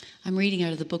I'm reading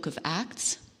out of the book of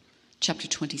Acts, chapter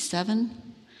 27,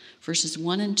 verses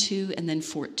 1 and 2, and then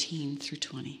 14 through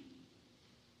 20.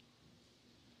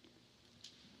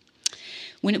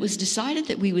 When it was decided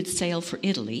that we would sail for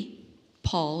Italy,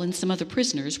 Paul and some other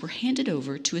prisoners were handed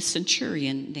over to a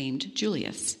centurion named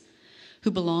Julius, who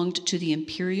belonged to the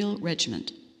imperial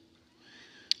regiment.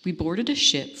 We boarded a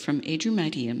ship from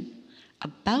Adramyttium,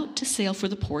 about to sail for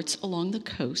the ports along the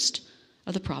coast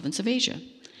of the province of Asia,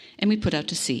 and we put out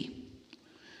to sea.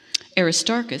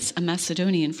 Aristarchus, a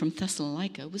Macedonian from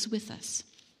Thessalonica, was with us.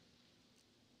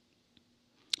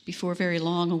 Before very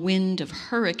long, a wind of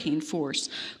hurricane force,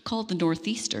 called the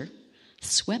Northeaster,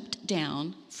 swept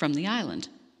down from the island.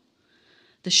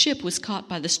 The ship was caught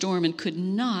by the storm and could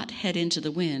not head into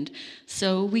the wind,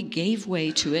 so we gave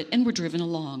way to it and were driven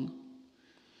along.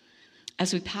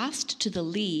 As we passed to the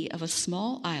lee of a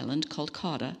small island called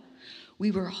Cauda, we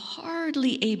were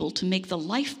hardly able to make the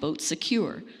lifeboat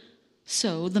secure,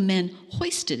 so the men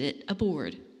hoisted it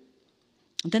aboard.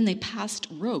 Then they passed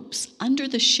ropes under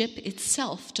the ship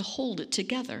itself to hold it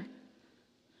together.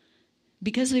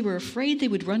 Because they were afraid they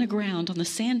would run aground on the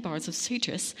sandbars of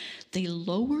Syrtis, they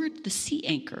lowered the sea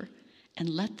anchor and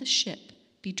let the ship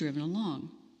be driven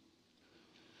along.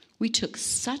 We took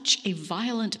such a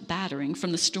violent battering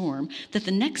from the storm that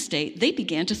the next day they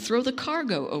began to throw the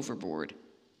cargo overboard.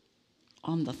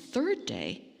 On the third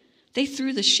day, they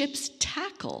threw the ship's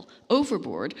tackle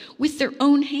overboard with their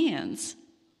own hands.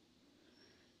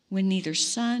 When neither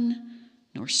sun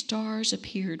nor stars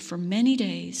appeared for many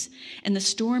days, and the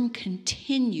storm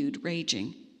continued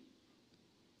raging,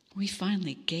 we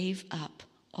finally gave up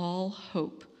all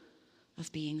hope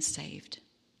of being saved.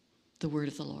 The word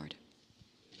of the Lord.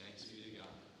 Thanks be to God.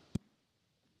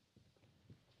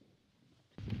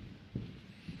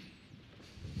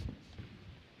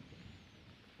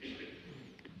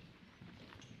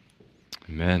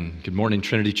 Amen. Good morning,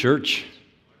 Trinity Church.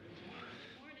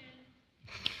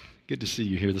 Good to see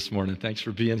you here this morning. Thanks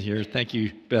for being here. Thank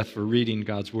you, Beth, for reading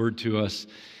God's word to us.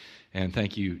 And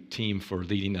thank you, team, for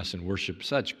leading us in worship.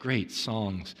 Such great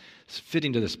songs,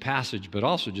 fitting to this passage, but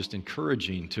also just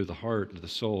encouraging to the heart and to the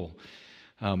soul.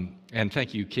 And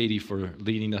thank you, Katie, for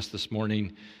leading us this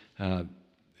morning.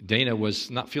 Dana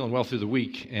was not feeling well through the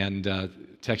week and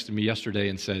texted me yesterday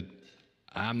and said,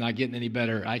 I'm not getting any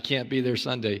better. I can't be there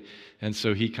Sunday. And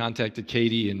so he contacted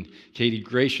Katie, and Katie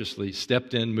graciously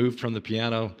stepped in, moved from the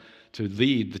piano to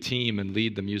lead the team and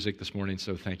lead the music this morning.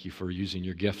 So thank you for using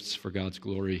your gifts for God's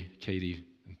glory, Katie,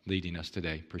 leading us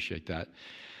today. Appreciate that.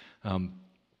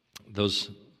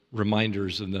 Those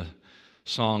reminders and the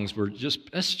songs were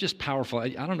that's just powerful. I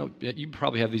don't know, you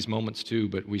probably have these moments too,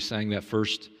 but we sang that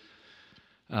first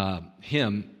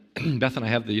hymn. Beth and I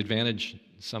have the advantage,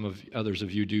 some of others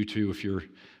of you do too, if you're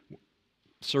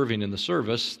serving in the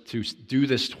service, to do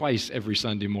this twice every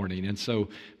Sunday morning. And so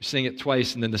we sing it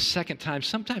twice, and then the second time,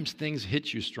 sometimes things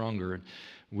hit you stronger.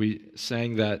 We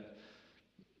sang that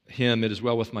hymn, It Is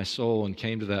Well With My Soul, and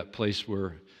came to that place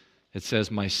where it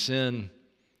says, my sin,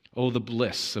 oh, the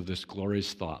bliss of this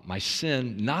glorious thought. My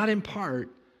sin, not in part,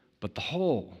 but the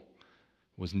whole,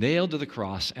 was nailed to the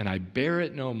cross, and I bear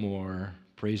it no more.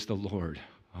 Praise the Lord,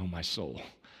 oh, my soul.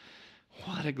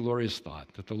 What a glorious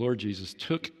thought that the Lord Jesus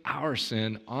took our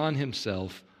sin on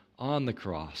himself on the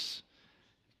cross,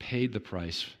 paid the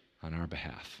price on our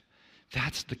behalf.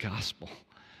 That's the gospel.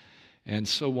 And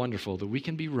so wonderful that we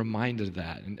can be reminded of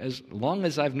that. And as long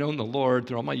as I've known the Lord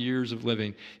through all my years of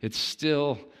living, it's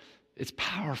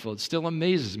powerful. It still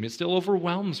amazes me. It still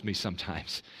overwhelms me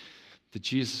sometimes that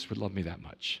Jesus would love me that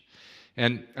much.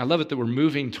 And I love it that we're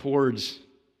moving towards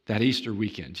that Easter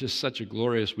weekend, just such a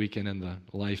glorious weekend in the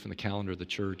life and the calendar of the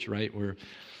church, right?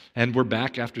 We're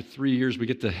back after 3 years. We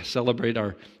get to celebrate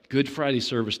our Good Friday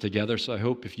service together. So I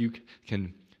hope if you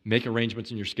can make arrangements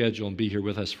in your schedule and be here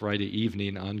with us Friday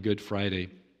evening on Good Friday.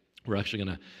 We're actually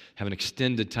going to have an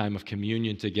extended time of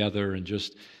communion together and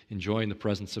just enjoying the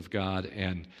presence of God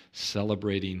and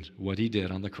celebrating what he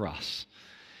did on the cross.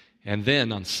 And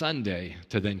then on Sunday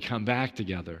to then come back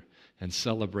together and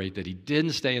celebrate that he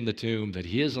didn't stay in the tomb, that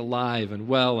he is alive and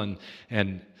well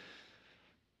and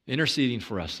interceding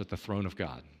for us at the throne of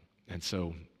God. And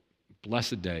so,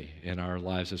 blessed day in our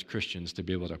lives as Christians to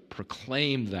be able to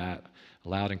proclaim that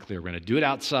loud and clear. We're going to do it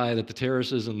outside at the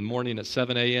terraces in the morning at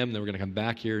 7 a.m., then we're going to come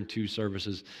back here in 2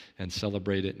 services and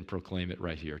celebrate it and proclaim it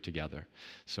right here together.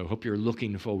 So hope you're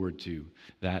looking forward to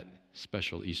that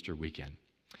special Easter weekend.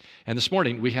 And this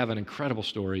morning, we have an incredible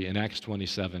story in Acts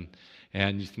 27.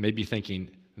 And you may be thinking,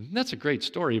 that's a great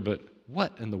story, but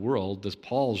what in the world does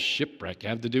Paul's shipwreck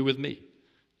have to do with me?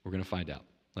 We're going to find out.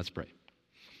 Let's pray.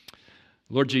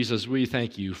 Lord Jesus, we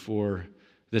thank you for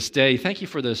this day. Thank you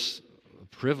for this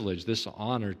privilege, this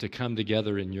honor to come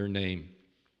together in your name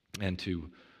and to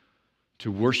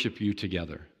worship you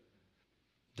together,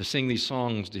 to sing these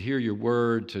songs, to hear your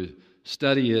word, to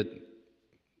study it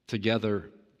together.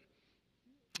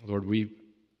 Lord,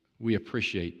 we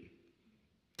appreciate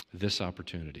this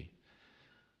opportunity.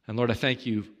 And Lord, I thank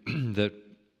you that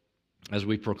as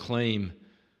we proclaim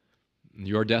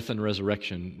your death and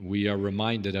resurrection, we are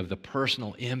reminded of the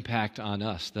personal impact on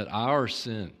us that our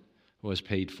sin was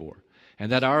paid for,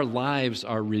 and that our lives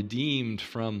are redeemed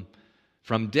from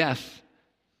death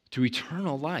to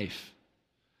eternal life.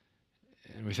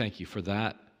 And we thank you for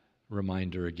that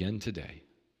reminder again today.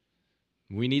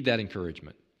 We need that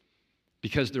encouragement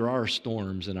because there are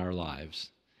storms in our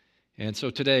lives. And so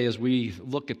today, as we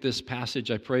look at this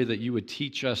passage, I pray that you would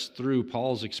teach us through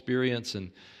Paul's experience,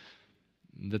 and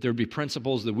that there would be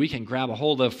principles that we can grab a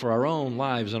hold of for our own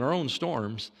lives and our own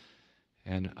storms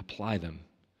and apply them.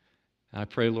 And I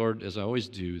pray, Lord, as I always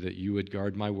do, that you would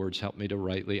guard my words, help me to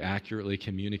rightly, accurately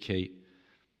communicate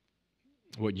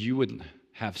what you would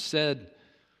have said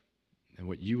and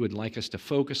what you would like us to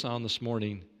focus on this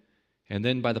morning. And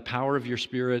then by the power of your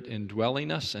Spirit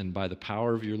indwelling us and by the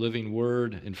power of your living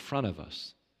word in front of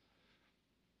us,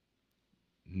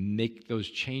 make those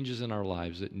changes in our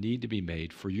lives that need to be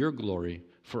made for your glory,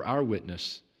 for our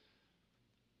witness,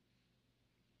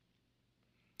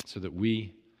 so that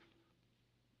we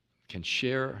can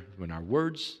share in our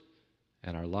words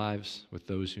and our lives with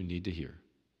those who need to hear.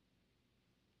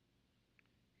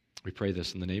 We pray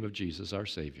this in the name of Jesus, our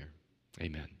Savior.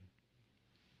 Amen.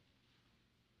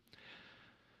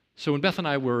 So when Beth and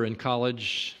I were in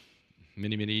college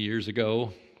many, many years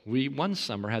ago, we one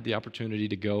summer had the opportunity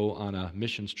to go on a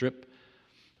missions trip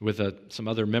with some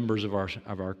other members of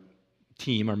our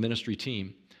team, our ministry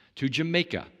team, to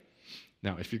Jamaica.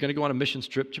 Now, if you're going to go on a missions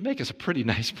trip, Jamaica's a pretty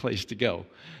nice place to go.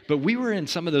 But we were in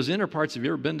some of those inner parts. Have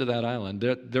you ever been to that island?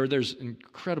 There's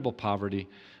incredible poverty,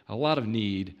 a lot of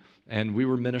need, and we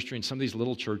were ministering in some of these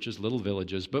little churches, little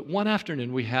villages. But one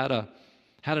afternoon, we had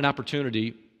an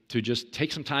opportunity to just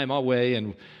take some time away,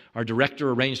 and our director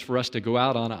arranged for us to go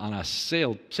out on a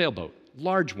sailboat,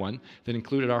 large one that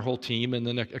included our whole team and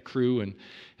then a crew. And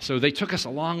so they took us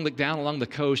down along the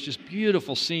coast, just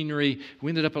beautiful scenery.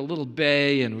 We ended up at a little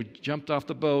bay, and we jumped off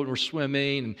the boat and we're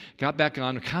swimming and got back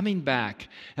on, coming back.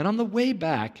 And on the way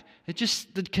back,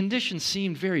 the conditions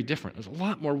seemed very different. There was a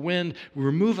lot more wind. We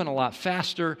were moving a lot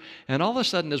faster. And all of a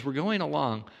sudden, as we're going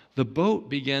along, the boat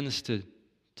begins to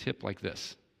tip like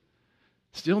this.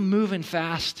 Still moving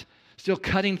fast, still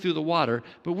cutting through the water,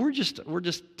 but we're just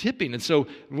tipping. And so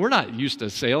we're not used to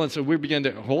sailing, so we began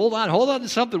to hold on to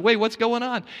something. Wait, what's going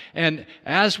on? And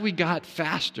as we got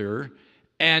faster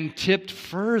and tipped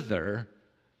further,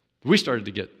 we started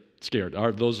to get scared,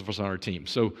 those of us on our team.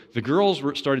 So the girls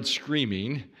started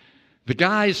screaming. The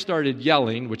guys started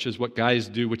yelling, which is what guys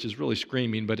do, which is really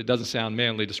screaming, but it doesn't sound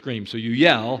manly to scream, so you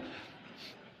yell.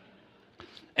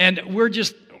 And we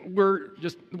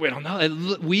don't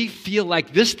know. We feel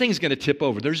like this thing's going to tip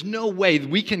over. There's no way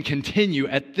we can continue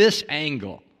at this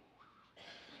angle.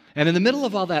 And in the middle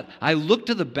of all that, I look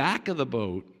to the back of the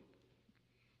boat,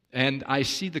 and I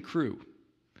see the crew.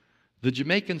 The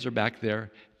Jamaicans are back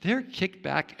there. They're kicked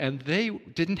back, and they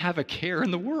didn't have a care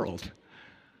in the world.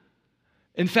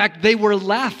 In fact, they were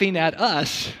laughing at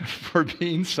us for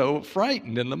being so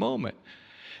frightened in the moment.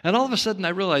 And all of a sudden, I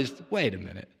realized, wait a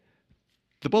minute.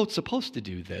 The boat's supposed to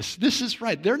do this. This is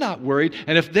right. They're not worried.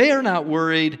 And if they are not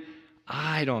worried,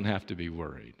 I don't have to be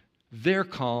worried. Their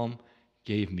calm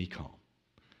gave me calm.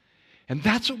 And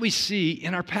that's what we see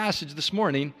in our passage this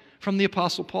morning from the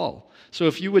Apostle Paul. So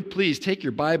if you would please take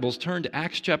your Bibles, turn to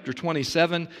Acts chapter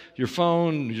 27, your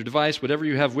phone, your device, whatever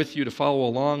you have with you to follow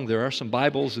along. There are some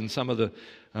Bibles in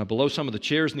below some of the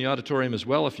chairs in the auditorium as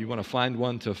well, if you want to find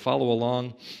one to follow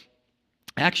along.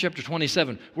 Acts chapter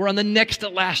 27. We're on the next to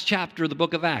last chapter of the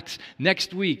book of Acts.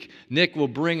 Next week, Nick will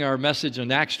bring our message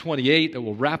on Acts 28 that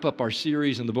will wrap up our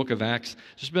series in the book of Acts.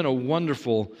 It's just been a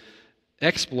wonderful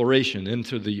exploration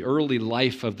into the early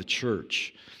life of the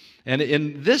church. And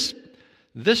in this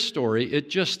story, it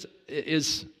just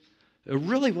is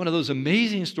really one of those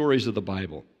amazing stories of the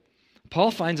Bible.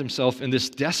 Paul finds himself in this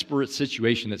desperate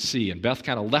situation at sea, and Beth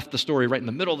kind of left the story right in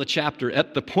the middle of the chapter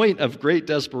at the point of great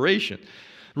desperation.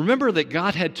 Remember that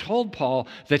God had told Paul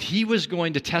that he was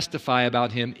going to testify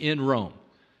about him in Rome.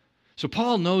 So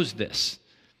Paul knows this.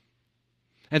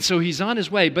 And so he's on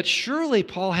his way. But surely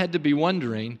Paul had to be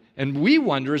wondering, and we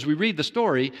wonder as we read the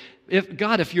story,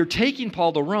 if you're taking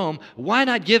Paul to Rome, why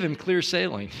not give him clear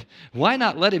sailing? Why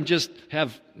not let him just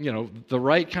have, the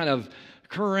right kind of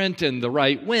current and the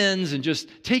right winds and just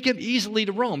take him easily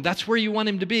to Rome. That's where you want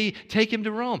him to be. Take him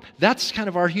to Rome. That's kind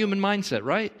of our human mindset,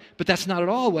 right? But that's not at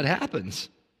all what happens.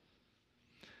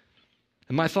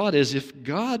 And my thought is, if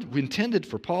God intended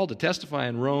for Paul to testify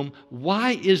in Rome,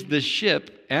 why is the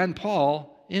ship and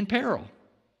Paul in peril?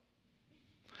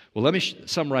 Well, let me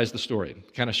summarize the story,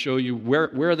 kind of show you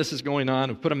where this is going on.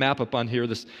 We've put a map up on here.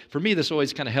 For me, this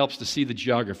always kind of helps to see the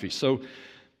geography. So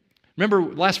remember,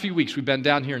 last few weeks we've been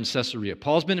down here in Caesarea.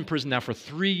 Paul's been in prison now for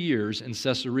 3 years in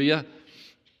Caesarea.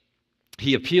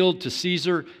 He appealed to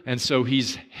Caesar, and so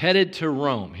he's headed to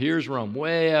Rome. Here's Rome,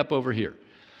 way up over here.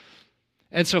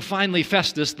 And so finally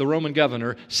Festus, the Roman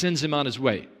governor, sends him on his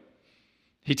way.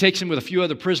 He takes him with a few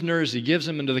other prisoners. He gives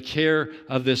him into the care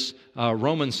of this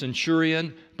Roman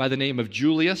centurion by the name of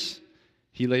Julius.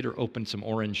 He later opened some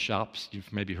orange shops.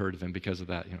 You've maybe heard of him because of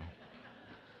that,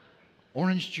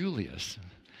 Orange Julius.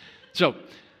 So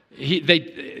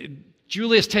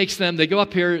Julius takes them. They go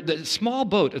up here. The small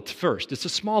boat at first. It's a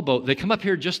small boat. They come up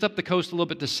here just up the coast a little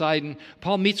bit to Sidon.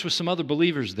 Paul meets with some other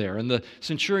believers there, and the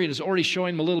centurion is already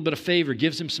showing him a little bit of favor,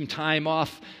 gives him some time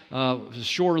off,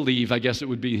 shore leave, I guess it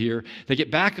would be here. They get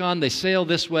back on. They sail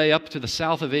this way up to the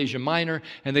south of Asia Minor,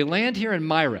 and they land here in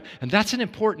Myra. And that's an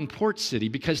important port city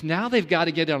because now they've got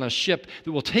to get on a ship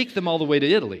that will take them all the way to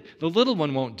Italy. The little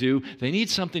one won't do. They need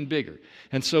something bigger.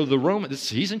 And so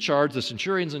he's in charge, the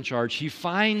centurion's in charge. He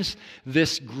finds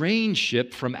this grain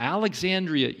ship from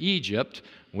Alexandria, Egypt,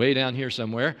 way down here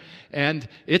somewhere, and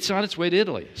it's on its way to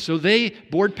Italy. So they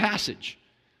board passage.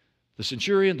 The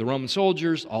centurion, the Roman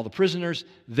soldiers, all the prisoners,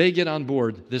 they get on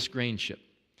board this grain ship.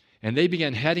 And they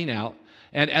begin heading out.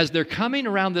 And as they're coming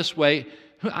around this way,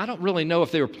 I don't really know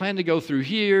if they were planning to go through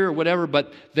here or whatever,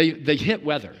 but they hit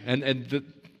weather.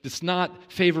 It's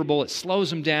not favorable. It slows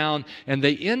them down. And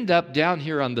they end up down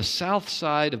here on the south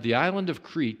side of the island of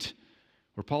Crete,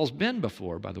 where Paul's been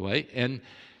before, by the way. And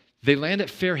they land at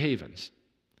Fair Havens,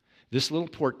 this little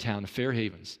port town of Fair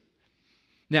Havens.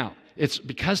 Now, it's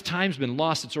because time's been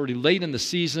lost. It's already late in the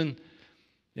season.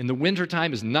 In the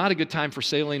wintertime is not a good time for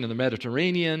sailing in the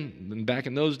Mediterranean, back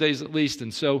in those days at least.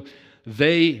 And so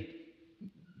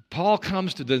Paul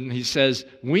comes to them and he says,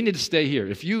 we need to stay here.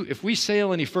 If we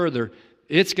sail any further,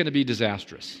 it's going to be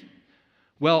disastrous.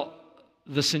 Well,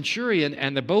 the centurion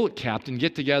and the boat captain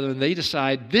get together and they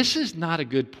decide this is not a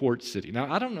good port city.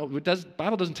 Now, I don't know. The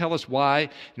Bible doesn't tell us why.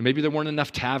 Maybe there weren't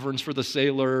enough taverns for the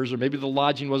sailors, or maybe the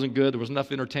lodging wasn't good. There wasn't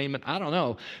enough entertainment. I don't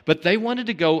know. But they wanted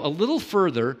to go a little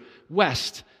further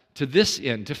west to this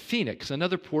end, to Phoenix,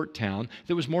 another port town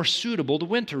that was more suitable to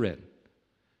winter in.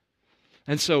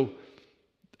 And so,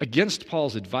 against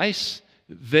Paul's advice,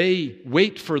 they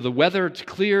wait for the weather to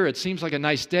clear. It seems like a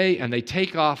nice day, and they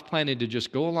take off planning to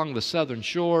just go along the southern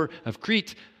shore of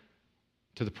Crete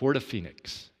to the port of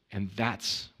Phoenix. And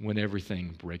that's when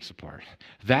everything breaks apart.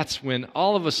 That's when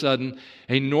all of a sudden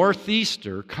a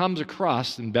northeaster comes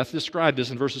across, and Beth described this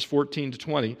in verses 14 to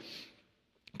 20,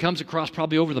 comes across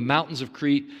probably over the mountains of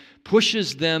Crete,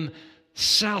 pushes them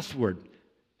southward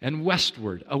and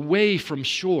westward, away from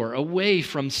shore, away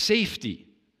from safety.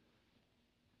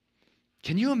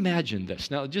 Can you imagine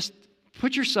this? Now, just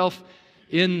put yourself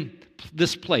in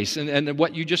this place and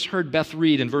what you just heard Beth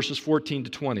read in verses 14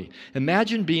 to 20.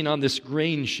 Imagine being on this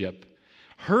grain ship.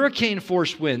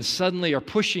 Hurricane-force winds suddenly are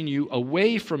pushing you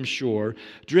away from shore,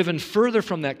 driven further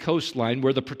from that coastline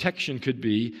where the protection could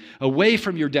be, away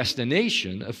from your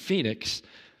destination of Phoenix.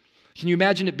 Can you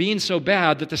imagine it being so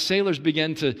bad that the sailors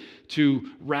begin to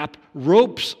wrap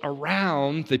ropes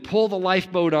around? They pull the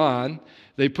lifeboat on.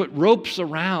 They put ropes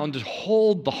around to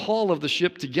hold the hull of the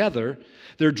ship together.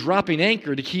 They're dropping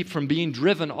anchor to keep from being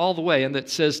driven all the way. And that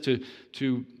says to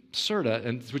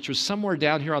Sirta, which was somewhere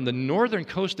down here on the northern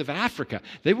coast of Africa.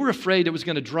 They were afraid it was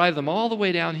going to drive them all the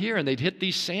way down here and they'd hit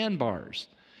these sandbars.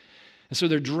 And so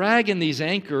they're dragging these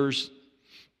anchors.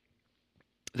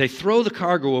 They throw the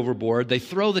cargo overboard. They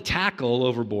throw the tackle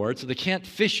overboard so they can't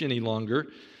fish any longer.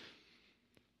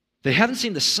 They haven't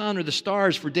seen the sun or the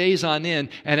stars for days on end,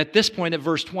 and at this point, at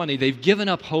verse 20, they've given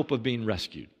up hope of being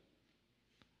rescued.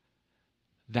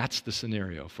 That's the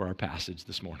scenario for our passage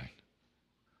this morning.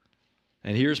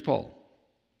 And here's Paul.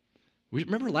 We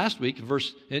remember last week,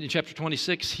 in chapter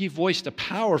 26, he voiced a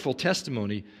powerful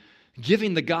testimony,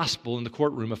 giving the gospel in the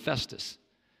courtroom of Festus.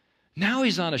 Now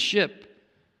he's on a ship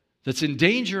that's in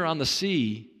danger on the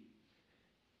sea,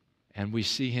 and we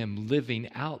see him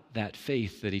living out that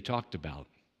faith that he talked about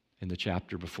in the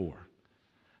chapter before.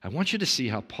 I want you to see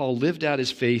how Paul lived out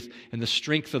his faith in the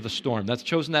strength of the storm. That's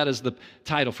chosen that as the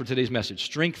title for today's message,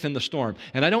 Strength in the Storm.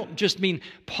 And I don't just mean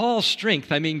Paul's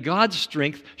strength, I mean God's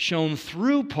strength shown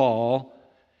through Paul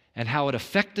and how it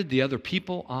affected the other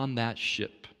people on that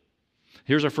ship.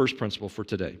 Here's our first principle for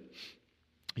today.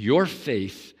 Your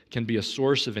faith can be a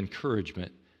source of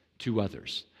encouragement to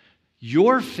others.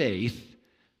 Your faith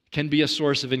can be a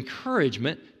source of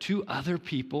encouragement to other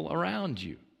people around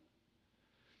you.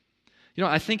 You know,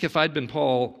 I think if I'd been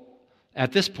Paul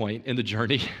at this point in the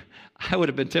journey, I would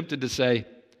have been tempted to say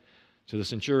to the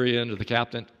centurion, to the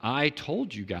captain, I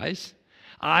told you guys.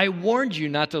 I warned you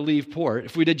not to leave port.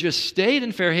 If we'd have just stayed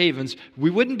in Fair Havens,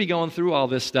 we wouldn't be going through all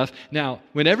this stuff. Now,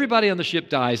 when everybody on the ship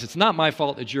dies, it's not my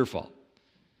fault, it's your fault.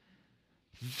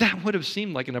 That would have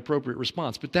seemed like an appropriate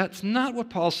response, but that's not what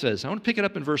Paul says. I want to pick it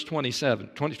up in verse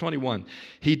 21.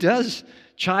 He does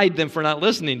chide them for not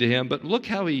listening to him, but look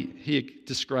how he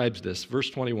describes this. Verse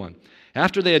 21.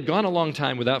 After they had gone a long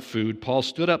time without food, Paul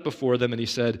stood up before them and he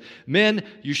said, Men,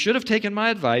 you should have taken my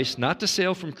advice not to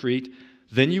sail from Crete.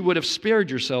 Then you would have spared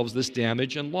yourselves this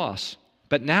damage and loss.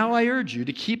 But now I urge you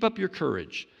to keep up your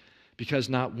courage, because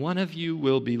not one of you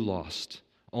will be lost.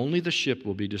 Only the ship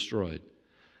will be destroyed.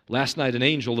 Last night an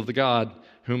angel of the God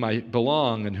whom I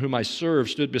belong and whom I serve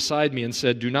stood beside me and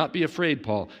said, Do not be afraid,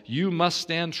 Paul. You must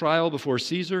stand trial before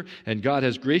Caesar, and God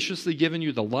has graciously given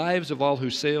you the lives of all who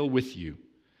sail with you.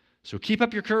 So keep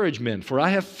up your courage, men, for I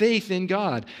have faith in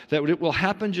God that it will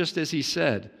happen just as he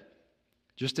said,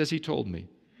 just as he told me.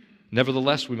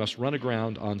 Nevertheless, we must run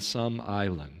aground on some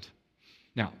island.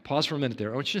 Now, pause for a minute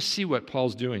there. I want you to see what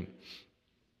Paul's doing.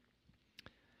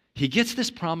 He gets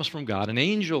this promise from God. An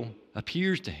angel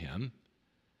appears to him.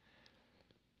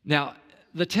 Now,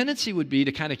 the tendency would be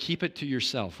to kind of keep it to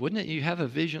yourself, wouldn't it? You have a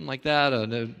vision like that,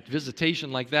 a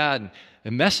visitation like that, and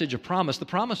a message, a promise. The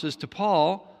promise is to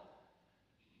Paul.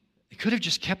 He could have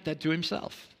just kept that to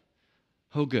himself.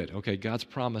 Oh, good. Okay, God's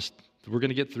promised we're going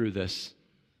to get through this.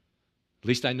 At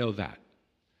least I know that.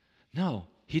 No,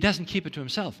 he doesn't keep it to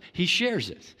himself. He shares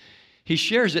it. He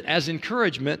shares it as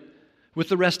encouragement with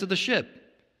the rest of the ship.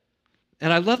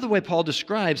 And I love the way Paul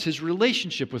describes his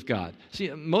relationship with God. See,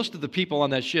 most of the people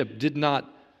on that ship did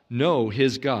not know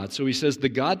his God. So he says, the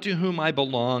God to whom I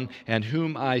belong and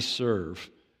whom I serve.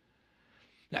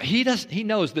 Now, he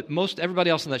knows that everybody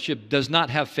else on that ship does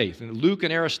not have faith. And Luke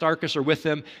and Aristarchus are with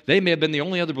him. They may have been the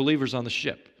only other believers on the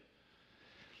ship.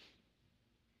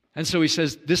 And so he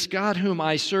says, this God whom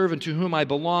I serve and to whom I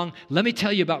belong, let me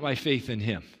tell you about my faith in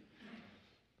him.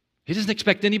 He doesn't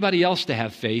expect anybody else to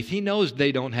have faith. He knows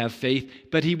they don't have faith,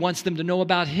 but he wants them to know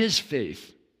about his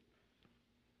faith.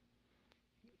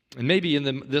 And maybe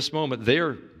in this moment,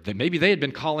 maybe they had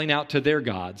been calling out to their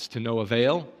gods to no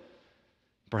avail.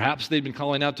 Perhaps they'd been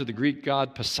calling out to the Greek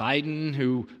god Poseidon,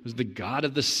 who was the god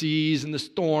of the seas and the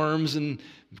storms,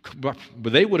 but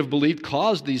they would have believed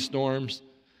caused these storms.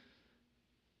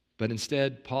 But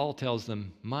instead, Paul tells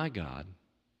them, my God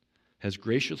has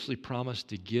graciously promised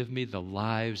to give me the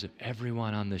lives of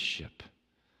everyone on this ship.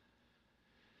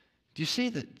 Do you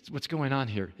see what's going on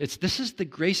here? This is the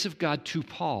grace of God to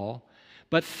Paul,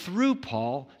 but through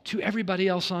Paul to everybody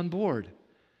else on board.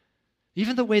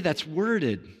 Even the way that's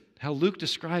worded, how Luke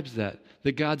describes that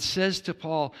God says to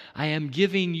Paul, I am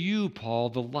giving you,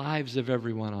 Paul, the lives of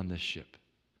everyone on this ship.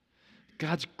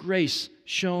 God's grace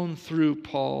shone through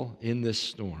Paul in this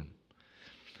storm.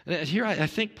 And here I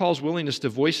think Paul's willingness to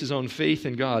voice his own faith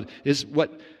in God is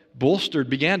what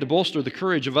began to bolster the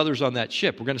courage of others on that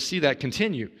ship. We're going to see that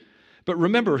continue. But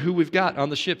remember who we've got on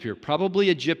the ship here.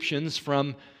 Probably Egyptians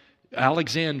from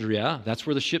Alexandria. That's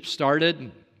where the ship started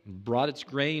and brought its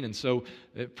grain, and so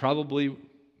probably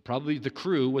the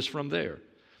crew was from there.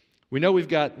 We know we've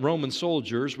got Roman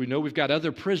soldiers. We know we've got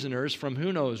other prisoners from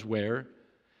who knows where.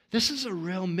 This is a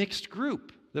real mixed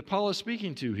group that Paul is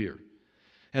speaking to here.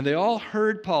 And they all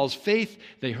heard Paul's faith.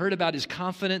 They heard about his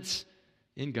confidence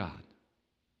in God.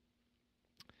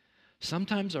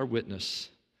 Sometimes our witness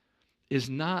is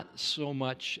not so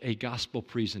much a gospel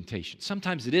presentation.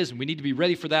 Sometimes it is, and we need to be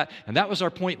ready for that. And that was our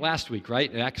point last week,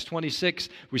 right? In Acts 26,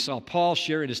 we saw Paul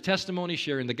sharing his testimony,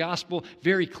 sharing the gospel,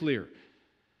 very clear.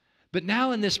 But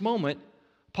now in this moment,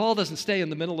 Paul doesn't stay in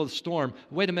the middle of the storm.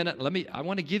 Wait a minute, I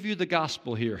want to give you the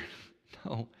gospel here.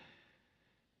 No.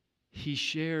 He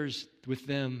shares with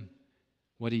them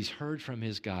what he's heard from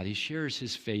his God. He shares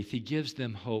his faith. He gives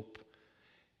them hope.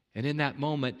 And in that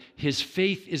moment, his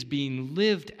faith is being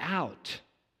lived out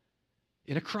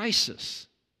in a crisis.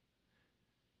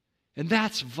 And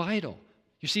that's vital.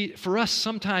 You see, for us,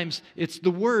 sometimes it's the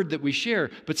word that we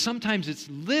share, but sometimes it's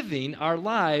living our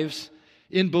lives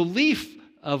in belief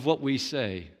of what we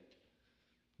say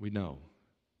we know.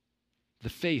 The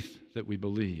faith that we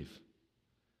believe.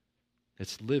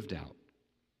 It's lived out.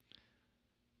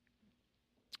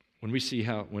 When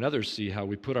others see how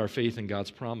we put our faith in God's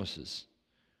promises,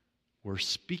 were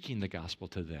speaking the gospel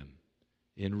to them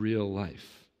in real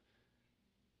life.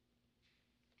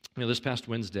 This past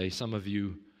Wednesday, some of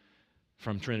you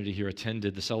from Trinity here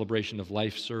attended the celebration of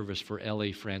life service for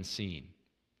Ellie Francine.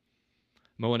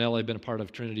 Mo and Ellie have been a part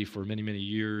of Trinity for many, many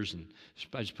years, and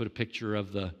I just put a picture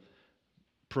of the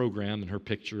program and her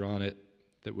picture on it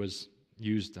that was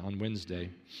used on Wednesday.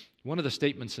 One of the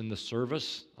statements in the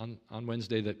service on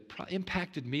Wednesday that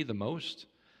impacted me the most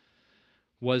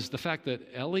was the fact that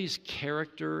Ellie's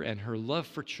character and her love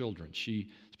for children, she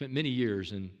spent many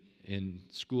years in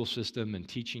school system and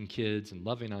teaching kids and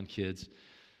loving on kids,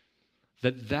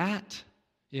 that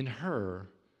in her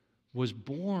was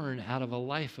born out of a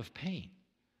life of pain,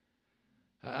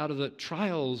 out of the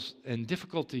trials and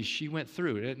difficulties she went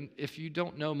through. And if you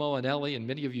don't know Mo and Ellie, and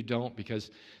many of you don't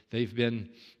because they've been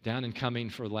down and coming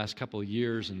for the last couple of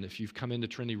years, and if you've come into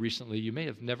Trinity recently, you may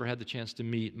have never had the chance to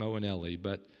meet Mo and Ellie,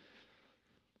 but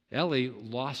Ellie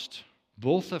lost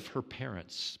both of her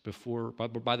parents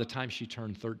by the time she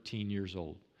turned 13 years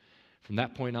old. From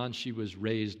that point on, she was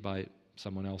raised by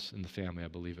someone else in the family, I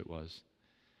believe it was.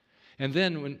 And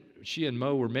then when she and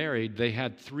Mo were married, they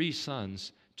had 3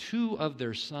 sons. 2 of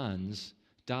their sons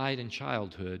died in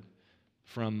childhood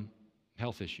from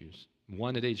health issues.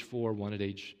 One at age 4, one at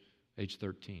age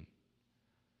 13.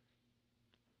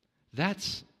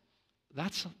 That's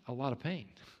a lot of pain.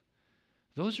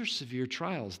 Those are severe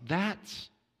trials. That's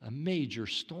a major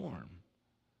storm.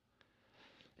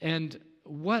 And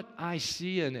what I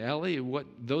see in Ellie, what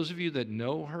those of you that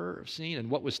know her have seen, and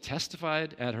what was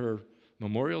testified at her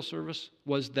memorial service,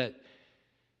 was that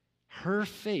her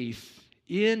faith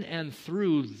in and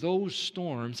through those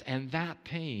storms and that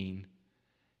pain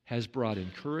has brought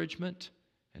encouragement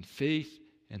and faith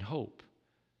and hope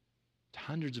to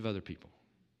hundreds of other people.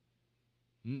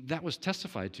 That was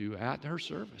testified to at her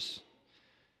service.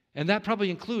 And that probably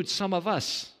includes some of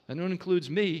us, and it includes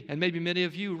me, and maybe many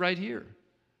of you right here.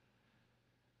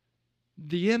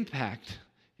 The impact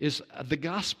is the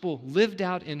gospel lived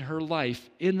out in her life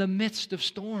in the midst of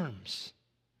storms.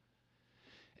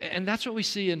 And that's what we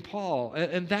see in Paul,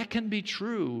 and that can be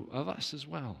true of us as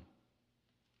well.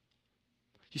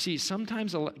 You see,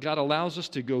 sometimes God allows us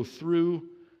to go through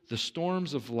the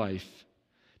storms of life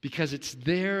because it's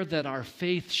there that our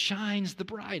faith shines the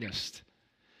brightest.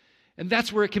 And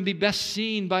that's where it can be best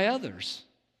seen by others.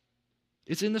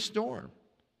 It's in the storm.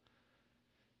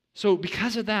 So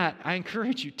because of that, I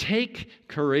encourage you, take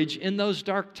courage in those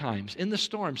dark times, in the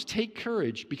storms. Take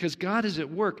courage because God is at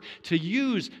work to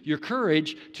use your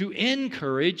courage to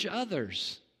encourage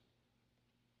others.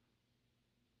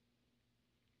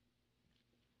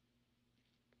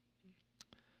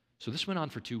 So this went on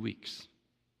for 2 weeks.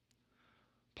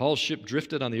 Paul's ship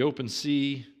drifted on the open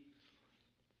sea,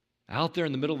 out there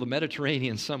in the middle of the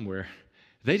Mediterranean somewhere.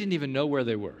 They didn't even know where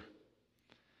they were.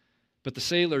 But the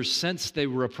sailors sensed they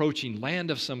were approaching land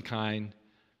of some kind,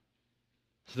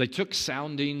 so they took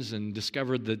soundings and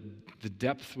discovered that the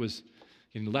depth was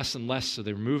getting less and less, so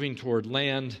they were moving toward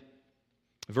land.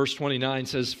 Verse 29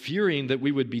 says, fearing that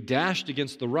we would be dashed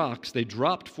against the rocks, they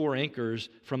dropped 4 anchors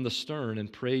from the stern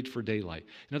and prayed for daylight.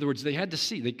 In other words, they had to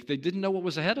see. They didn't know what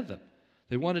was ahead of them.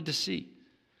 They wanted to see.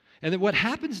 And then what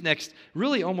happens next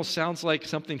really almost sounds like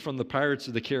something from the Pirates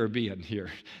of the Caribbean here,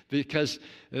 because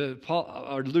Paul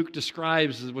or Luke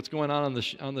describes what's going on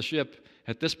the ship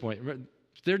at this point.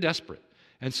 They're desperate.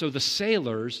 And so the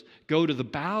sailors go to the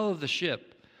bow of the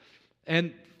ship,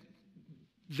 and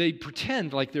they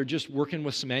pretend like they're just working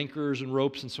with some anchors and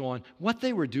ropes and so on. What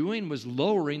they were doing was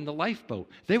lowering the lifeboat.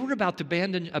 They were about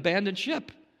to abandon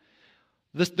ship.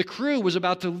 The crew was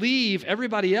about to leave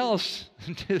everybody else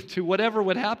to whatever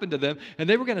would happen to them, and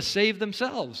they were going to save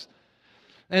themselves.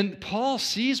 And Paul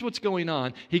sees what's going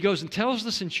on. He goes and tells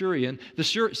the centurion.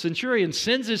 The centurion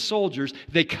sends his soldiers.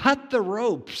 They cut the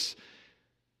ropes,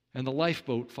 and the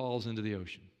lifeboat falls into the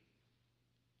ocean.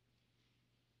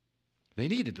 They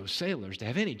needed those sailors to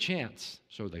have any chance,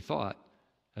 so they thought,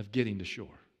 of getting to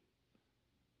shore.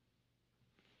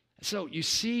 So you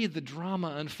see the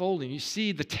drama unfolding. You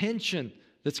see the tension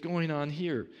that's going on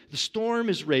here. The storm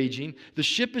is raging. The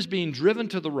ship is being driven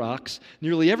to the rocks.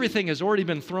 Nearly everything has already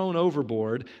been thrown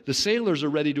overboard. The sailors are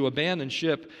ready to abandon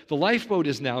ship. The lifeboat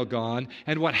is now gone.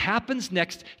 And what happens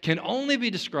next can only be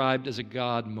described as a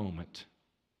God moment.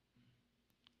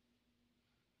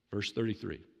 Verse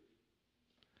 33.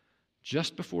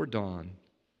 Just before dawn,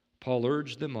 Paul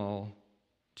urged them all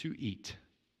to eat.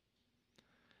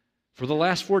 For the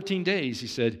last 14 days, he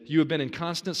said, you have been in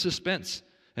constant suspense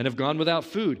and have gone without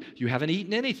food. You haven't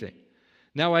eaten anything.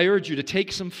 Now I urge you to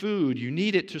take some food. You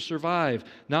need it to survive.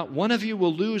 Not one of you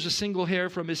will lose a single hair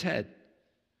from his head.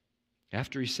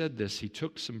 After he said this, he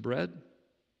took some bread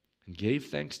and gave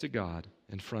thanks to God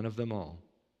in front of them all.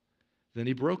 Then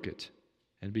he broke it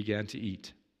and began to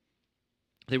eat.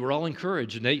 They were all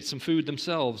encouraged and ate some food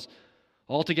themselves.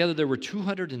 Altogether, there were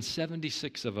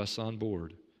 276 of us on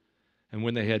board. And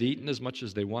when they had eaten as much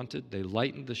as they wanted, they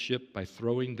lightened the ship by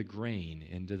throwing the grain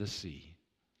into the sea.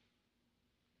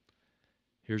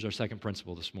 Here's our second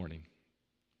principle this morning.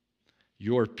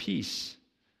 Your peace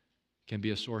can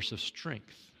be a source of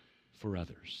strength for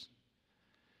others.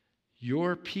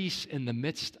 Your peace in the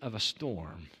midst of a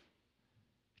storm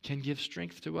can give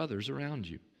strength to others around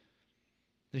you.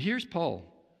 Now here's Paul.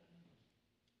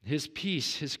 His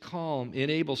peace, his calm,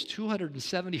 enables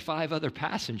 275 other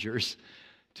passengers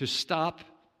to stop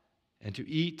and to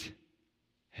eat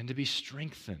and to be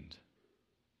strengthened.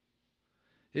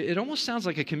 It almost sounds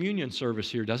like a communion service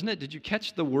here, doesn't it? Did you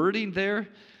catch the wording there?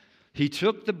 He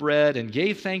took the bread and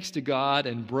gave thanks to God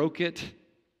and broke it.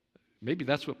 Maybe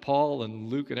that's what Paul and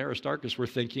Luke and Aristarchus were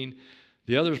thinking.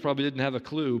 The others probably didn't have a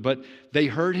clue, but they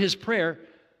heard his prayer.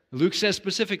 Luke says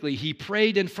specifically, he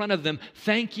prayed in front of them,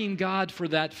 thanking God for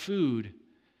that food.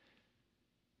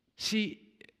 See,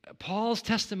 Paul's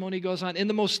testimony goes on. In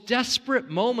the most desperate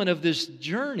moment of this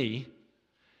journey,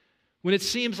 when it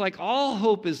seems like all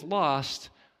hope is lost,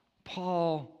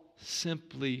 Paul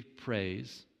simply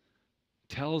prays,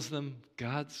 tells them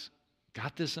God's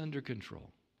got this under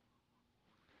control.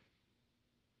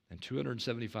 And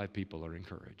 275 people are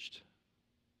encouraged.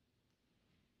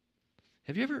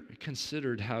 Have you ever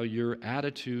considered how your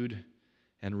attitude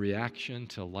and reaction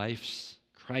to life's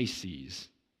crises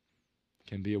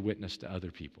can be a witness to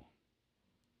other people?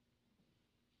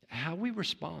 How we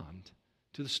respond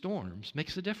to the storms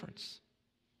makes a difference.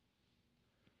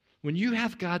 When you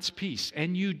have God's peace,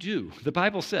 and you do, the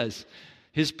Bible says,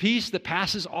 His peace that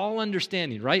passes all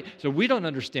understanding, right? So we don't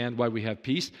understand why we have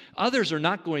peace. Others are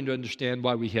not going to understand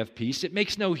why we have peace. It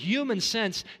makes no human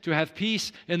sense to have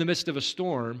peace in the midst of a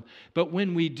storm. But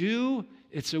when we do,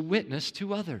 it's a witness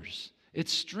to others. It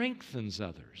strengthens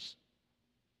others.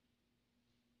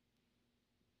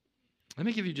 Let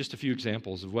me give you just a few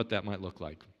examples of what that might look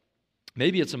like.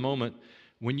 Maybe it's a moment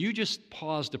when you just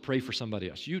pause to pray for somebody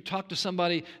else. You talk to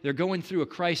somebody, they're going through a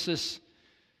crisis.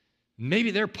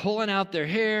 Maybe they're pulling out their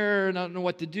hair and don't know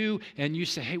what to do, and you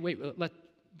say, hey, wait, let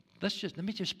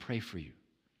me just pray for you.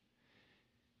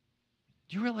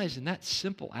 Do you realize in that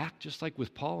simple act, just like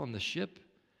with Paul on the ship,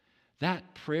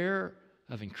 that prayer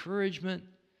of encouragement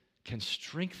can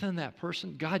strengthen that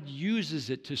person? God uses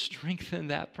it to strengthen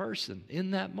that person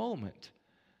in that moment.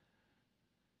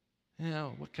 You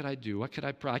know, what could I do? What could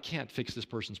I pray? I can't fix this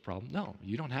person's problem. No,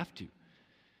 you don't have to.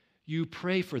 You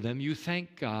pray for them. You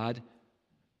thank God.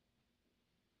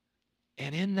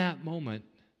 And in that moment,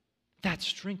 that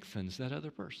strengthens that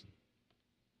other person.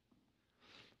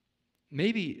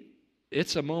 Maybe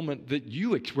it's a moment that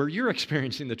where you're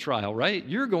experiencing the trial, right?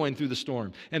 You're going through the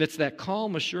storm. And it's that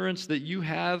calm assurance that you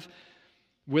have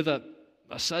with a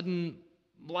sudden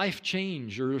life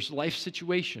change or life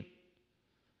situation.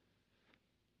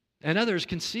 And others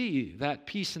can see that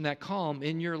peace and that calm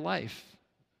in your life.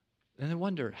 And they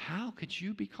wonder, how could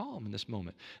you be calm in this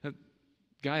moment? A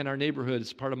guy in our neighborhood,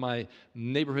 it's part of my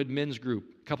neighborhood men's group.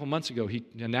 A couple months ago, he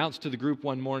announced to the group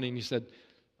one morning, he said,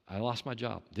 I lost my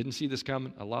job. Didn't see this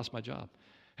coming. I lost my job.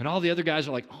 And all the other guys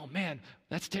are like, oh man,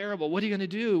 that's terrible. What are you going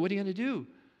to do? What are you going to do?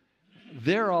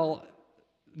 They're all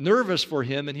nervous for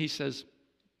him, and he says,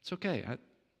 it's okay.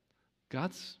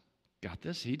 God's got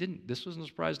this. This wasn't a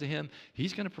surprise to him.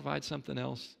 He's going to provide something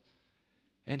else.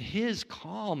 And his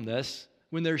calmness,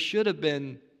 when there should have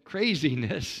been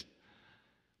craziness,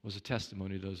 was a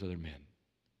testimony to those other men.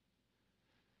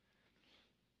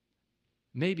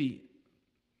 Maybe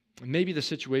the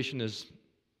situation is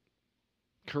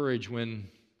courage when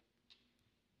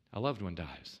a loved one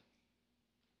dies.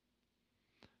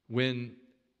 When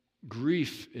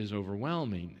grief is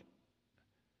overwhelming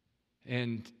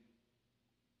and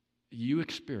you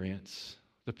experience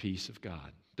the peace of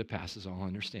God that passes all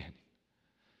understanding.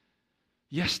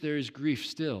 Yes, there is grief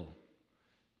still,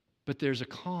 but there's a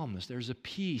calmness, there's a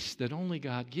peace that only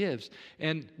God gives.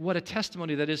 And what a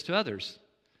testimony that is to others.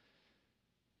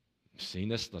 Seen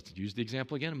this, let's use the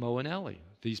example again, Mo and Ellie,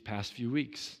 these past few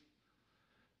weeks.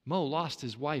 Mo lost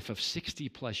his wife of 60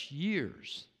 plus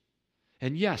years.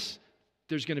 And yes,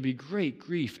 there's going to be great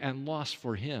grief and loss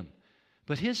for him.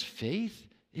 But his faith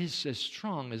is as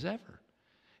strong as ever.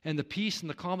 And the peace and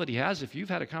the calm that he has, if you've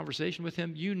had a conversation with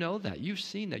him, you know that. You've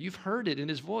seen that. You've heard it in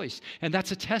his voice. And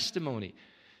that's a testimony.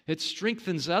 It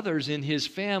strengthens others in his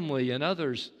family and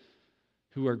others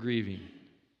who are grieving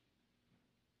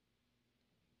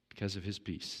because of his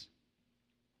peace.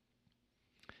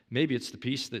 Maybe it's the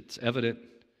peace that's evident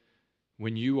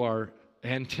when you are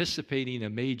anticipating a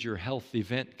major health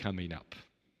event coming up.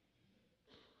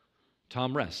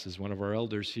 Tom Ress is one of our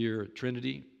elders here at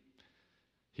Trinity.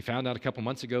 He found out a couple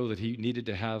months ago that he needed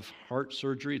to have heart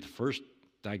surgery. The first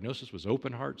diagnosis was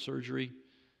open heart surgery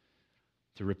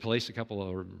to replace a couple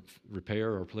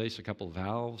of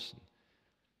valves.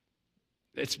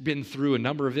 It's been through a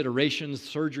number of iterations.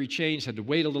 Surgery changed, had to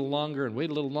wait a little longer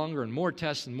and more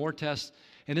tests and more tests.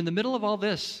 And in the middle of all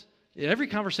this, in every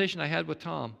conversation I had with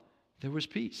Tom, there was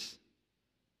peace.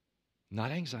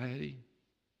 Not anxiety,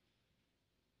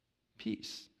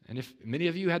 peace. And if many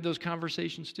of you had those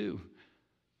conversations too.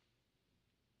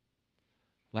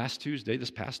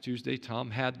 This past Tuesday,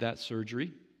 Tom had that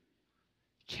surgery,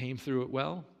 came through it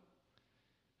well,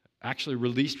 actually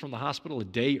released from the hospital a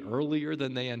day earlier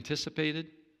than they anticipated.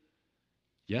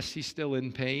 Yes, he's still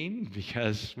in pain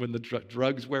because when the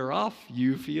drugs wear off,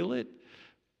 you feel it,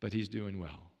 but he's doing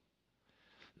well.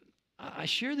 I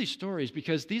share these stories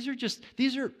because these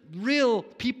are real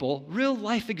people, real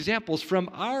life examples from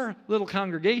our little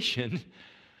congregation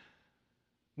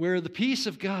where the peace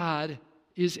of God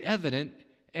is evident,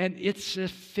 and it's a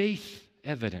faith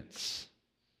evidence.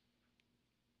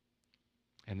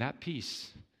 And that peace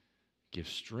gives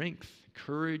strength,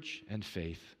 courage, and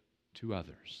faith to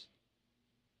others.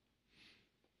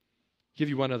 Give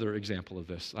you one other example of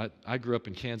this. I grew up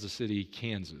in Kansas City,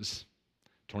 Kansas,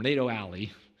 Tornado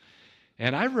Alley,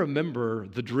 and I remember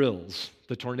the drills,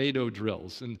 the tornado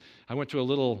drills. And I went to a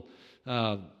little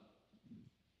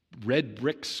red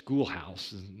brick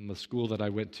schoolhouse in the school that I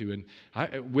went to.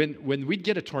 And when we'd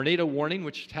get a tornado warning,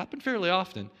 which happened fairly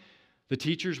often, the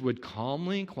teachers would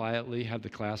calmly and quietly have the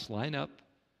class line up,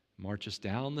 march us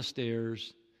down the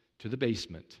stairs to the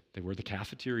basement, where the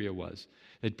cafeteria was.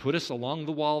 They'd put us along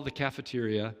the wall of the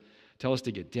cafeteria, tell us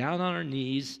to get down on our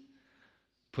knees,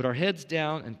 put our heads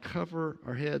down, and cover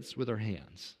our heads with our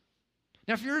hands.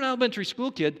 Now, if you're an elementary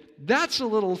school kid, that's a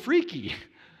little freaky.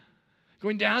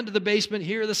 Going down to the basement,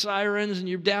 hear the sirens, and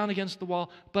you're down against the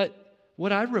wall. But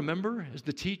what I remember is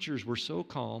the teachers were so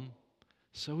calm,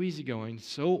 so easygoing,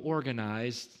 so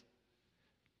organized,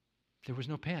 there was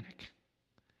no panic.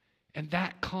 And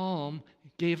that calm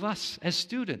gave us, as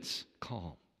students,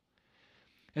 calm.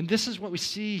 And this is what we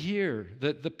see here.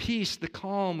 The peace, the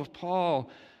calm of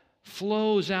Paul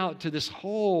flows out to this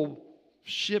whole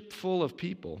ship full of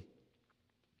people.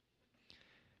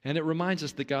 And it reminds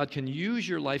us that God can use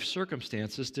your life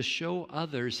circumstances to show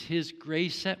others His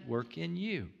grace at work in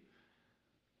you.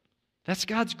 That's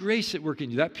God's grace at work in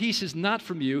you. That peace is not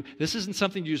from you. This isn't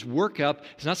something you just work up.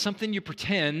 It's not something you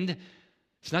pretend.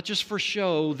 It's not just for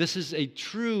show. This is a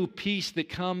true peace that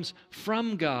comes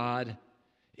from God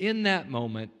in that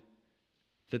moment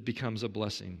that becomes a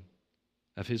blessing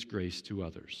of His grace to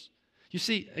others. You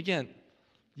see, again,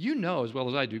 you know as well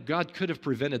as I do, God could have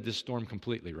prevented this storm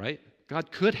completely, right?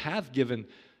 God could have given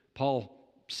Paul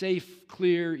safe,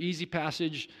 clear, easy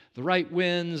passage, the right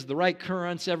winds, the right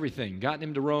currents, everything, gotten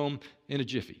him to Rome in a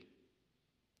jiffy.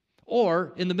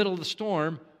 Or, in the middle of the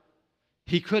storm,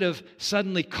 He could have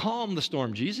suddenly calmed the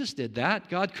storm. Jesus did that.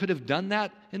 God could have done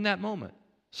that in that moment.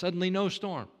 Suddenly no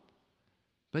storm.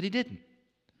 But He didn't.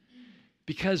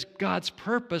 Because God's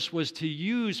purpose was to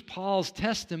use Paul's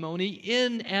testimony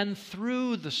in and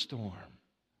through the storm.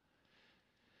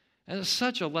 And it's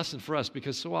such a lesson for us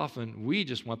because so often we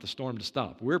just want the storm to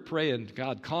stop. We're praying,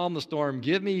 God, calm the storm,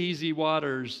 give me easy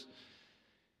waters.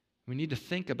 We need to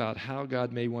think about how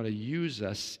God may want to use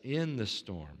us in the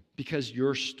storm. Because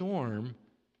your storm,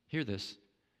 hear this,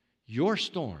 your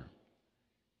storm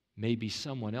may be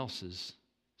someone else's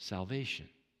salvation.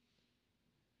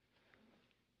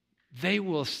 They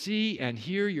will see and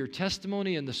hear your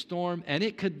testimony in the storm, and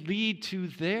it could lead to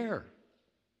their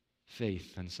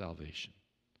faith and salvation.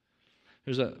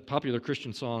 There's a popular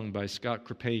Christian song by Scott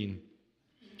Crepane,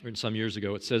 written some years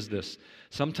ago. It says this: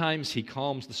 sometimes He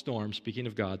calms the storm, speaking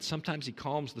of God, sometimes He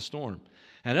calms the storm,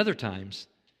 and other times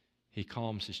He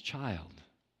calms His child.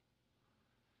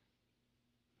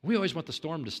 We always want the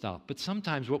storm to stop, but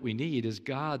sometimes what we need is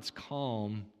God's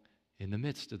calm in the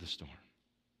midst of the storm.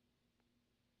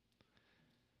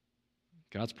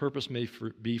 God's purpose may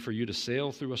be for you to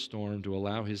sail through a storm to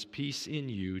allow His peace in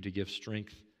you to give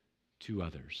strength to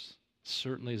others.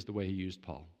 Certainly is the way He used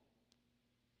Paul.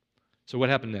 So what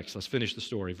happened next? Let's finish the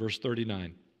story. Verse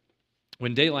 39.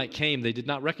 When daylight came, they did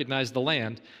not recognize the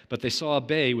land, but they saw a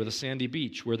bay with a sandy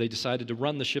beach where they decided to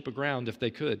run the ship aground if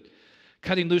they could.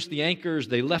 Cutting loose the anchors,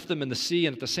 they left them in the sea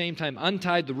and at the same time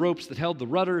untied the ropes that held the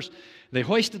rudders. They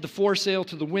hoisted the foresail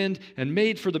to the wind and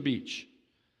made for the beach.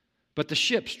 But the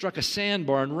ship struck a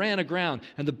sandbar and ran aground,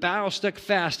 and the bow stuck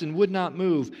fast and would not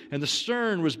move, and the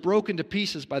stern was broken to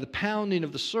pieces by the pounding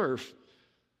of the surf.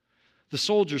 The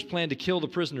soldiers planned to kill the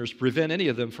prisoners to prevent any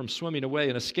of them from swimming away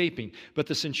and escaping, but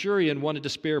the centurion wanted to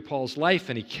spare Paul's life,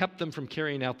 and he kept them from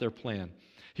carrying out their plan.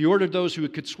 He ordered those who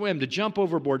could swim to jump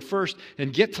overboard first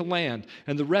and get to land,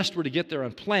 and the rest were to get there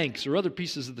on planks or other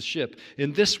pieces of the ship.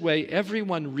 In this way,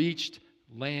 everyone reached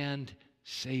land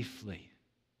safely.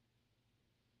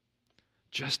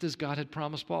 Just as God had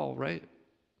promised Paul, right?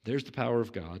 There's the power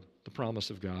of God, the promise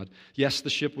of God. Yes, the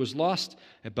ship was lost,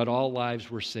 but all lives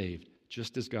were saved,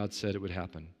 just as God said it would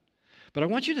happen. But I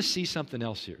want you to see something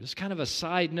else here. This is kind of a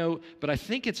side note, but I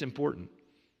think it's important.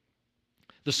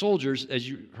 The soldiers, as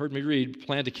you heard me read,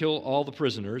 planned to kill all the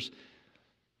prisoners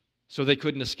so they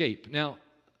couldn't escape. Now,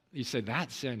 you say,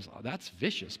 that's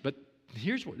vicious. But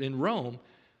here's what, in Rome,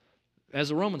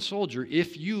 as a Roman soldier,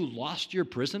 if you lost your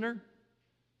prisoner,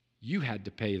 you had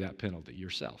to pay that penalty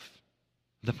yourself.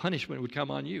 The punishment would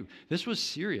come on you. This was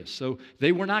serious. So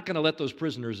they were not going to let those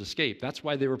prisoners escape. That's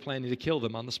why they were planning to kill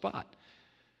them on the spot.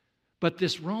 But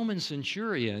this Roman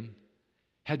centurion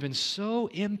had been so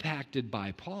impacted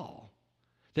by Paul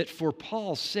that for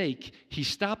Paul's sake, he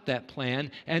stopped that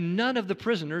plan and none of the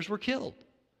prisoners were killed.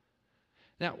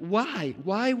 Now, why?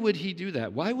 Why would he do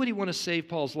that? Why would he want to save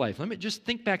Paul's life? Let me just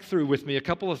think back through with me a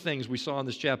couple of things we saw in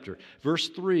this chapter. Verse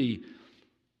 3,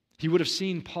 he would have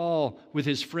seen Paul with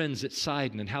his friends at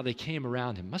Sidon and how they came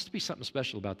around him. Must be something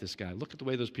special about this guy. Look at the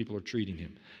way those people are treating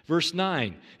him. Verse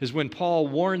 9 is when Paul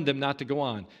warned them not to go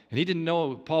on. And he didn't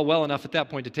know Paul well enough at that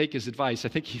point to take his advice. I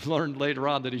think he learned later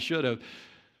on that he should have.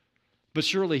 But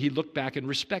surely he looked back and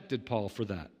respected Paul for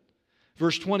that.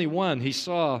 Verse 21, he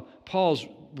saw Paul's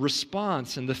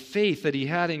response and the faith that he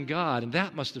had in God, and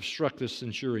that must have struck this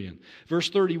centurion. Verse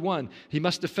 31, he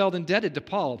must have felt indebted to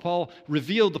Paul. Paul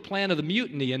revealed the plan of the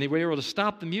mutiny, and they were able to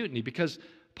stop the mutiny because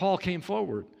Paul came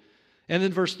forward. And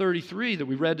then verse 33 that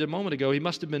we read a moment ago, he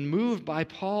must have been moved by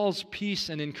Paul's peace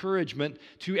and encouragement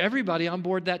to everybody on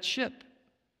board that ship.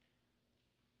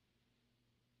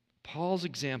 Paul's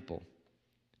example,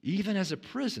 even as a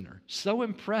prisoner, so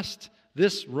impressed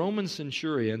this Roman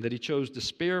centurion that he chose to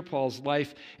spare Paul's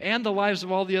life and the lives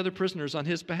of all the other prisoners on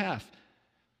his behalf.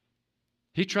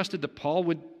 He trusted that Paul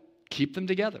would keep them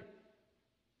together.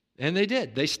 And they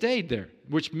did. They stayed there,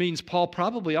 which means Paul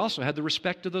probably also had the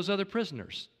respect of those other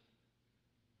prisoners.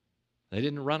 They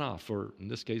didn't run off, or in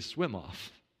this case, swim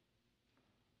off.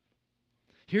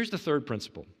 Here's the third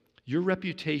principle. Your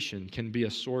reputation can be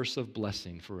a source of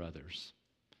blessing for others.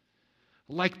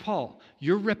 Like Paul,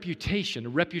 your reputation, a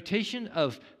reputation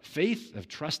of faith, of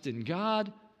trust in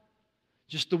God,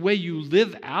 just the way you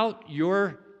live out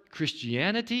your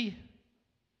Christianity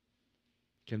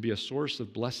can be a source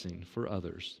of blessing for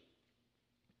others.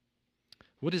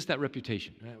 What is that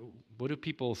reputation? What do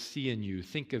people see in you,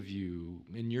 think of you,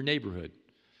 in your neighborhood,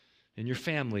 in your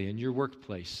family, in your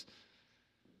workplace?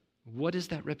 What is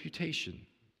that reputation?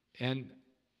 And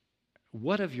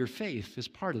what of your faith is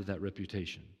part of that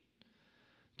reputation?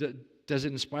 Does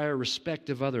it inspire respect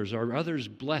of others? Are others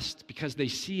blessed because they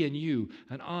see in you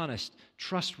an honest,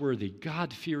 trustworthy,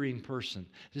 God-fearing person?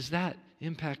 Does that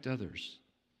impact others?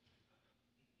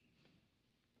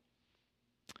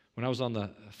 When I was on the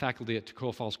faculty at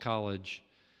Toccoa Falls College,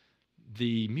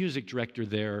 the music director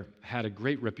there had a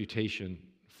great reputation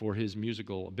for his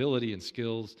musical ability and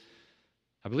skills.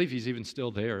 I believe he's even still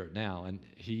there now, and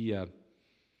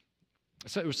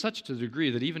so it was such to the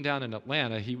degree that even down in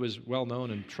Atlanta, he was well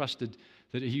known and trusted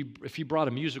that if he brought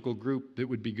a musical group, it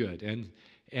would be good.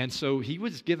 And so he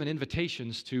was given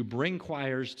invitations to bring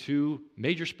choirs to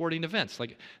major sporting events.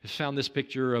 Like I found this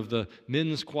picture of the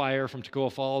men's choir from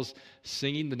Toccoa Falls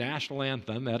singing the national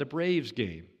anthem at a Braves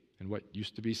game in what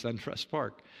used to be SunTrust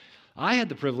Park. I had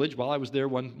the privilege, while I was there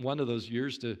one of those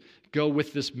years, to go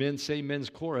with this same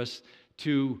men's chorus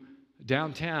to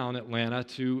downtown Atlanta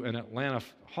to an Atlanta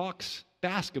Hawks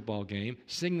basketball game,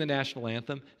 sing the national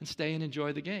anthem, and stay and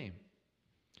enjoy the game.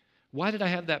 Why did I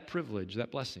have that privilege, that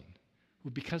blessing?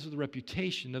 Well, because of the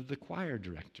reputation of the choir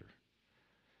director.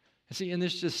 And see, in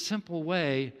this just simple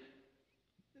way,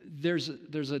 there's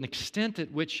an extent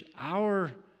at which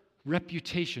our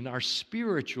reputation, our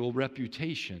spiritual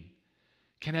reputation,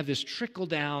 can have this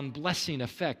trickle-down blessing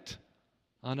effect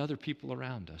on other people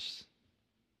around us.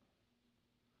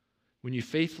 When you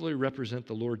faithfully represent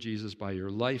the Lord Jesus by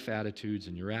your life attitudes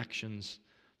and your actions,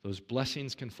 those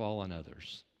blessings can fall on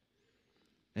others.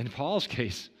 In Paul's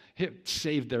case, it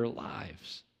saved their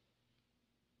lives.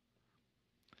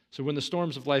 So when the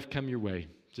storms of life come your way,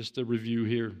 just a review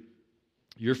here,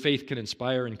 your faith can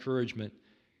inspire encouragement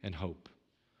and hope.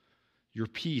 Your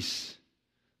peace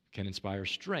can inspire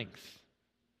strength,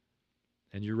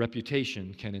 and your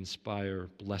reputation can inspire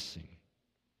blessing.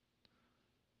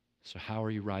 So how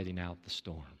are you riding out the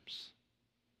storms?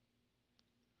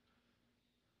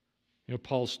 You know,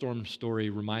 Paul's storm story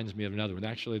reminds me of another one.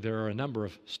 Actually, there are a number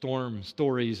of storm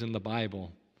stories in the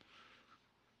Bible.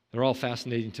 They're all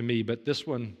fascinating to me, but this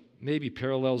one maybe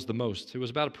parallels the most. It was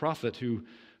about a prophet who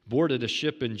boarded a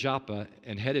ship in Joppa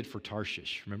and headed for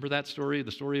Tarshish. Remember that story?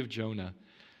 The story of Jonah,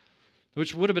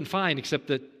 which would have been fine, except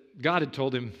that God had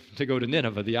told him to go to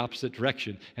Nineveh, the opposite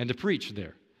direction, and to preach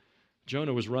there.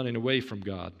 Jonah was running away from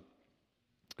God.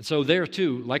 And so there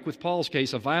too, like with Paul's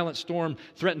case, a violent storm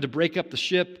threatened to break up the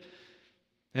ship.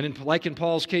 And like in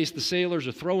Paul's case, the sailors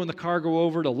are throwing the cargo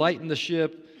over to lighten the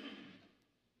ship.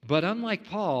 But unlike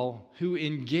Paul, who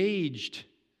engaged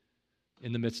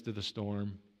in the midst of the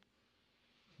storm,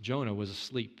 Jonah was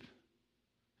asleep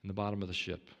in the bottom of the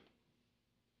ship.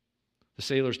 The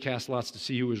sailors cast lots to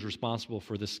see who was responsible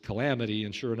for this calamity,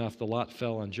 and sure enough, the lot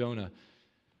fell on Jonah.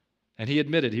 And he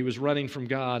admitted he was running from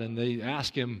God, and they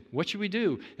asked him, "What should we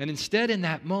do?" And instead, in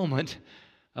that moment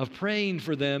of praying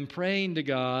for them, praying to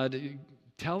God,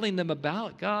 telling them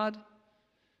about God,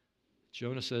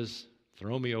 Jonah says,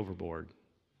 "Throw me overboard.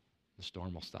 The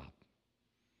storm will stop."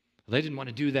 They didn't want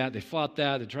to do that. They fought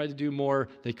that. They tried to do more.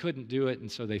 They couldn't do it, and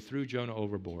so they threw Jonah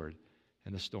overboard,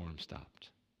 and the storm stopped.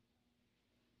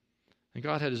 And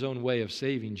God had his own way of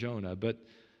saving Jonah, but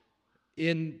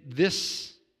in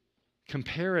this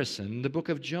comparison, the book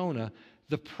of Jonah,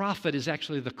 the prophet is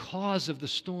actually the cause of the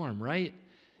storm, right?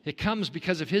 It comes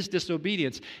because of his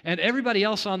disobedience, and everybody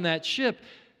else on that ship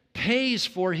pays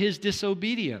for his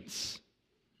disobedience.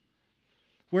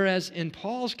 Whereas in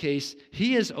Paul's case,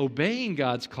 he is obeying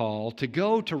God's call to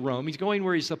go to Rome. He's going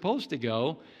where he's supposed to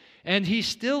go, and he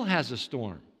still has a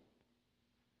storm.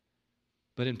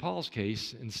 But in Paul's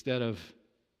case, instead of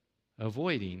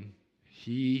avoiding,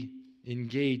 he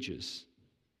engages.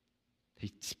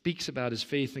 He speaks about his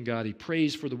faith in God. He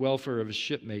prays for the welfare of his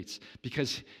shipmates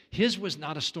because his was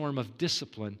not a storm of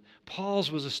discipline.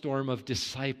 Paul's was a storm of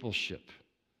discipleship.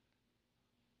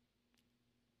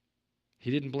 He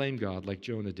didn't blame God like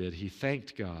Jonah did. He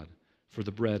thanked God for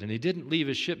the bread. And he didn't leave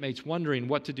his shipmates wondering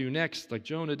what to do next like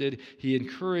Jonah did. He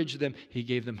encouraged them. He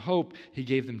gave them hope. He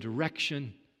gave them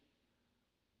direction.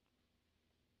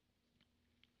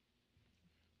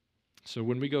 So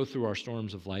when we go through our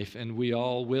storms of life, and we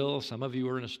all will, some of you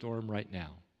are in a storm right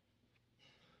now,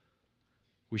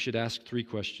 we should ask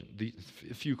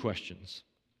a few questions.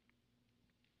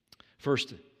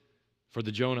 First, for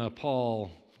the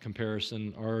Jonah-Paul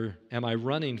comparison, am I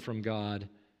running from God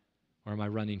or am I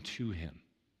running to Him?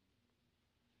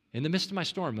 In the midst of my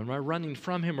storm, am I running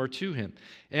from Him or to Him?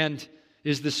 And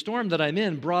is the storm that I'm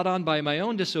in brought on by my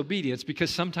own disobedience?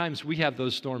 Because sometimes we have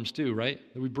those storms too, right?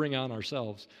 That we bring on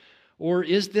ourselves. Or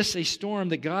is this a storm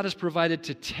that God has provided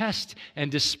to test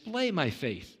and display my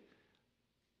faith?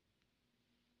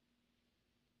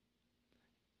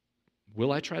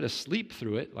 Will I try to sleep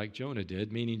through it like Jonah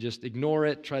did, meaning just ignore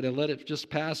it, try to let it just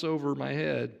pass over my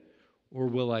head? Or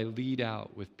will I lead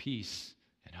out with peace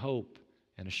and hope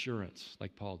and assurance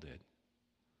like Paul did?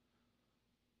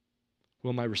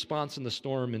 Will my response in the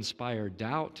storm inspire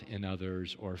doubt in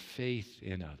others or faith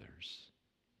in others?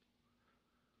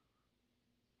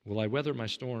 Will I weather my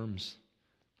storms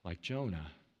like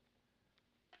Jonah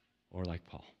or like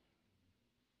Paul?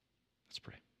 Let's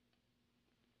pray.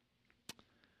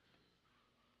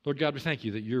 Lord God, we thank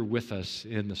you that you're with us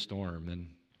in the storm, and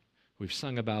we've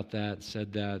sung about that,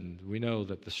 said that, and we know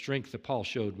that the strength that Paul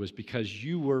showed was because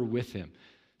you were with him,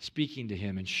 speaking to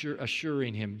him and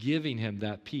assuring him, giving him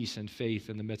that peace and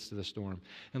faith in the midst of the storm.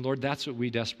 And Lord, that's what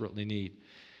we desperately need.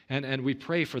 And we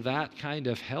pray for that kind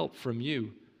of help from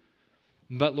you.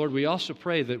 But Lord, we also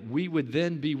pray that we would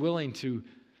then be willing to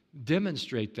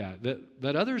demonstrate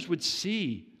that others would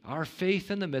see our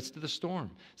faith in the midst of the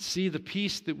storm, see the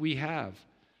peace that we have,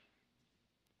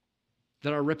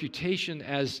 that our reputation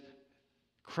as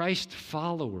Christ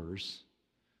followers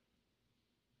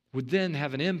would then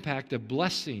have an impact of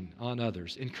blessing on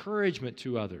others, encouragement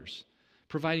to others,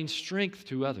 providing strength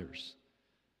to others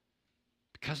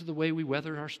because of the way we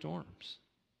weather our storms.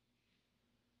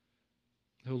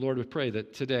 Oh, Lord, we pray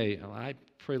that today, I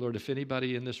pray, Lord, if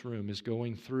anybody in this room is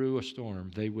going through a storm,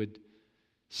 they would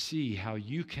see how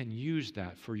you can use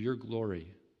that for your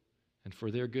glory and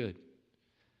for their good.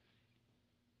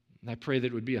 And I pray that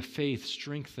it would be a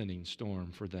faith-strengthening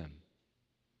storm for them.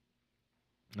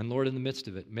 And Lord, in the midst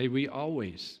of it, may we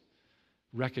always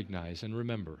recognize and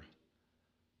remember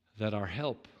that our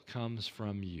help comes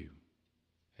from you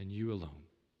and you alone.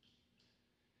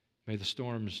 May the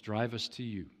storms drive us to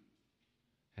you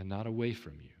and not away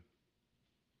from you.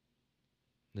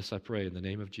 This I pray in the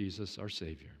name of Jesus, our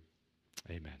Savior.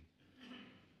 Amen.